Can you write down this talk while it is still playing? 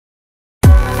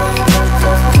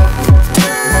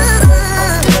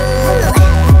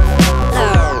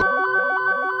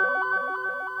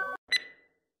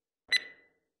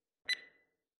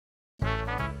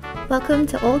Welcome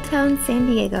to Old Town San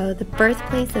Diego, the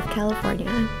birthplace of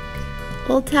California.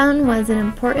 Old Town was an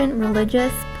important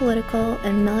religious, political,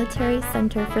 and military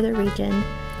center for the region,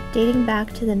 dating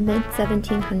back to the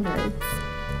mid-1700s.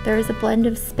 There is a blend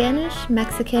of Spanish,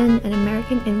 Mexican, and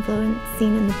American influence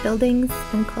seen in the buildings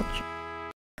and culture.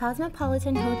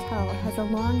 Cosmopolitan Hotel has a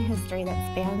long history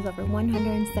that spans over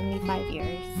 175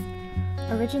 years.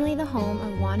 Originally the home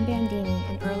of Juan Bandini,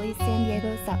 an early San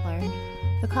Diego settler,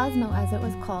 the Cosmo, as it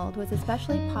was called, was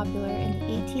especially popular in the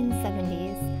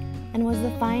 1870s and was the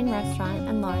fine restaurant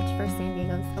and lodge for San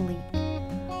Diego's elite.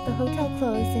 The hotel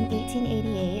closed in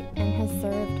 1888 and has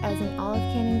served as an olive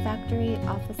canning factory,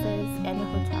 offices, and a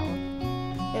hotel.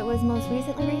 It was most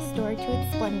recently restored to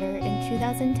its splendor in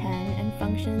 2010 and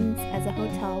functions as a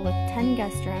hotel with 10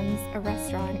 guest rooms, a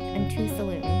restaurant, and 2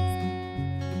 saloons.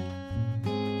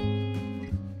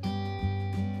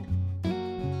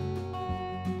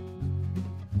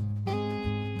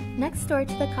 Next door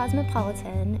to the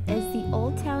Cosmopolitan is the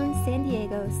Old Town San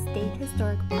Diego State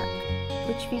Historic Park,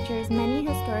 which features many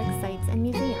historic sites and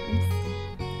museums.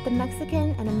 The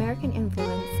Mexican and American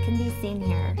influence can be seen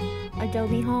here: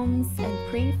 adobe homes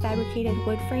and prefabricated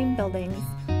wood frame buildings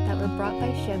that were brought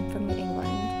by ship from New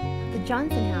England. The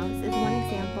Johnson House is one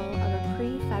example of a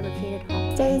prefabricated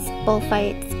home. There's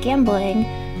bullfights, gambling,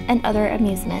 and other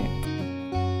amusement.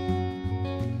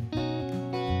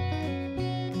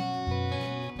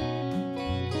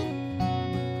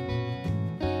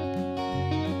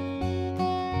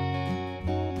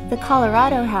 The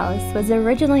Colorado House was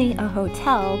originally a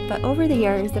hotel, but over the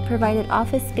years it provided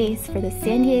office space for the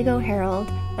San Diego Herald,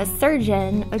 a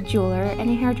surgeon, a jeweler, and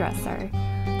a hairdresser.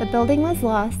 The building was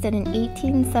lost in an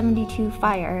 1872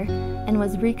 fire and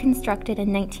was reconstructed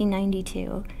in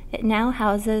 1992. It now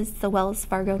houses the Wells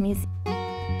Fargo Museum.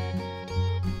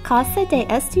 Casa de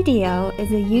Estudio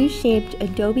is a U-shaped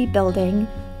adobe building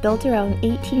built around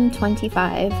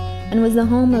 1825 and was the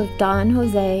home of Don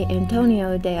Jose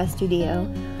Antonio de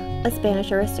Estudio, a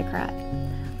Spanish aristocrat.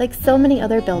 Like so many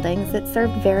other buildings, it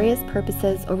served various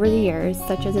purposes over the years,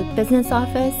 such as a business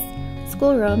office,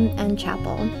 schoolroom, and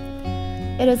chapel.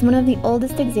 It is one of the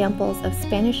oldest examples of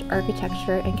Spanish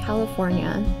architecture in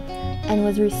California and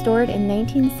was restored in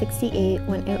 1968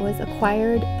 when it was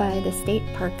acquired by the State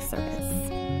Park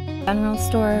Service. A general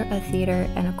store, a theater,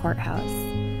 and a courthouse.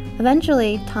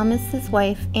 Eventually, Thomas's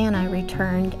wife Anna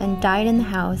returned and died in the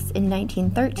house in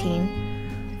 1913,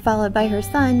 followed by her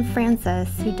son, Francis,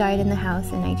 who died in the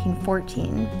house in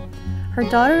 1914. Her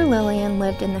daughter, Lillian,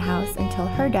 lived in the house until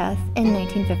her death in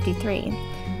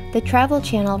 1953. The Travel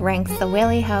Channel ranks the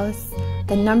Whaley House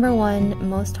the #1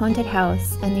 most haunted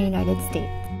house in the United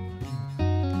States.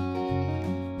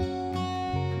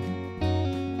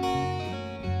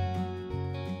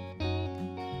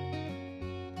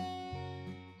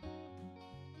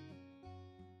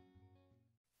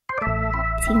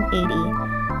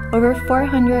 Over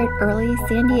 400 early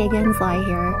San Diegans lie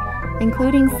here,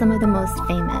 including some of the most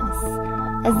famous.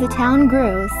 As the town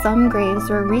grew, some graves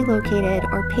were relocated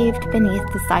or paved beneath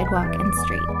the sidewalk and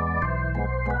street.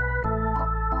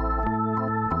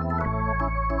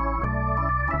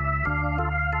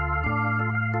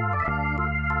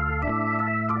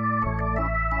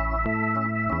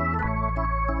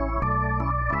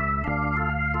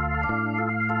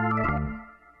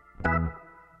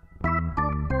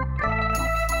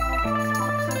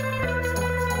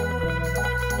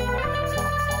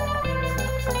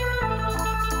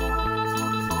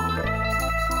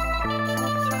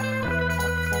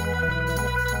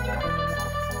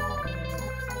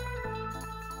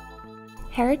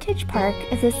 Heritage Park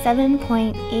is a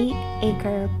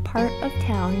 7.8-acre part of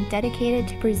town dedicated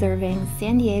to preserving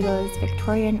San Diego's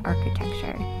Victorian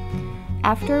architecture.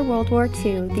 After World War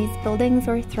II, these buildings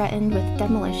were threatened with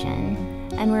demolition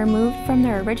and were moved from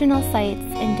their original sites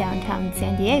in downtown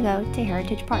San Diego to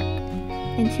Heritage Park.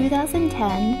 In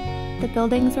 2010, the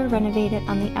buildings were renovated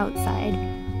on the outside,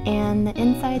 and the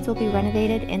insides will be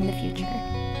renovated in the future.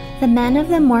 The men of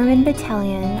the Mormon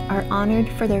Battalion are honored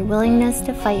for their willingness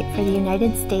to fight for the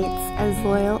United States as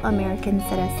loyal American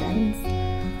citizens.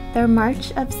 Their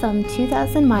march of some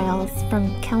 2,000 miles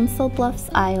from Council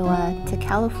Bluffs, Iowa to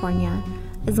California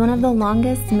is one of the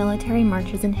longest military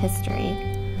marches in history.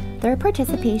 Their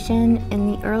participation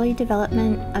in the early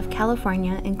development of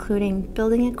California, including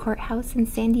building a courthouse in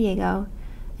San Diego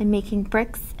and making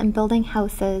bricks and building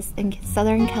houses in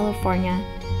Southern California,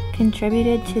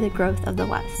 contributed to the growth of the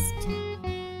West.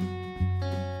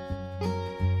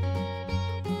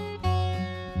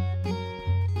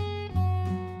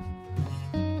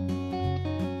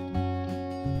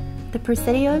 The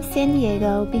Presidio of San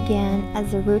Diego began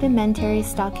as a rudimentary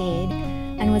stockade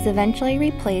and was eventually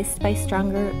replaced by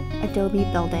stronger adobe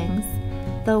buildings,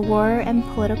 though war and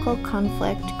political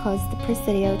conflict caused the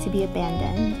Presidio to be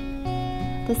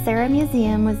abandoned. The Serra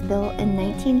Museum was built in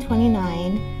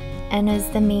 1929 and is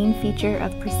the main feature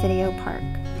of Presidio Park.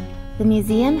 The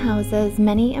museum houses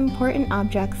many important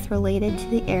objects related to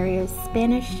the area's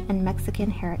Spanish and Mexican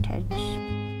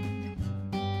heritage.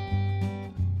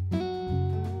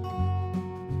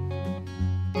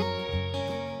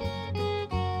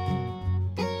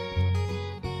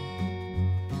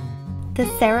 The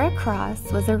Serra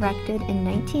Cross was erected in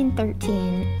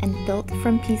 1913 and built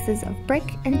from pieces of brick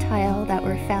and tile that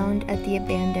were found at the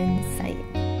abandoned site.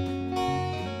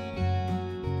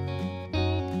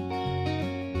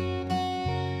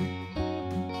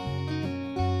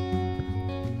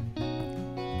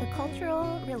 The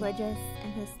cultural, religious,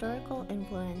 and historical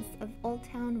influence of Old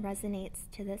Town resonates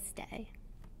to this day.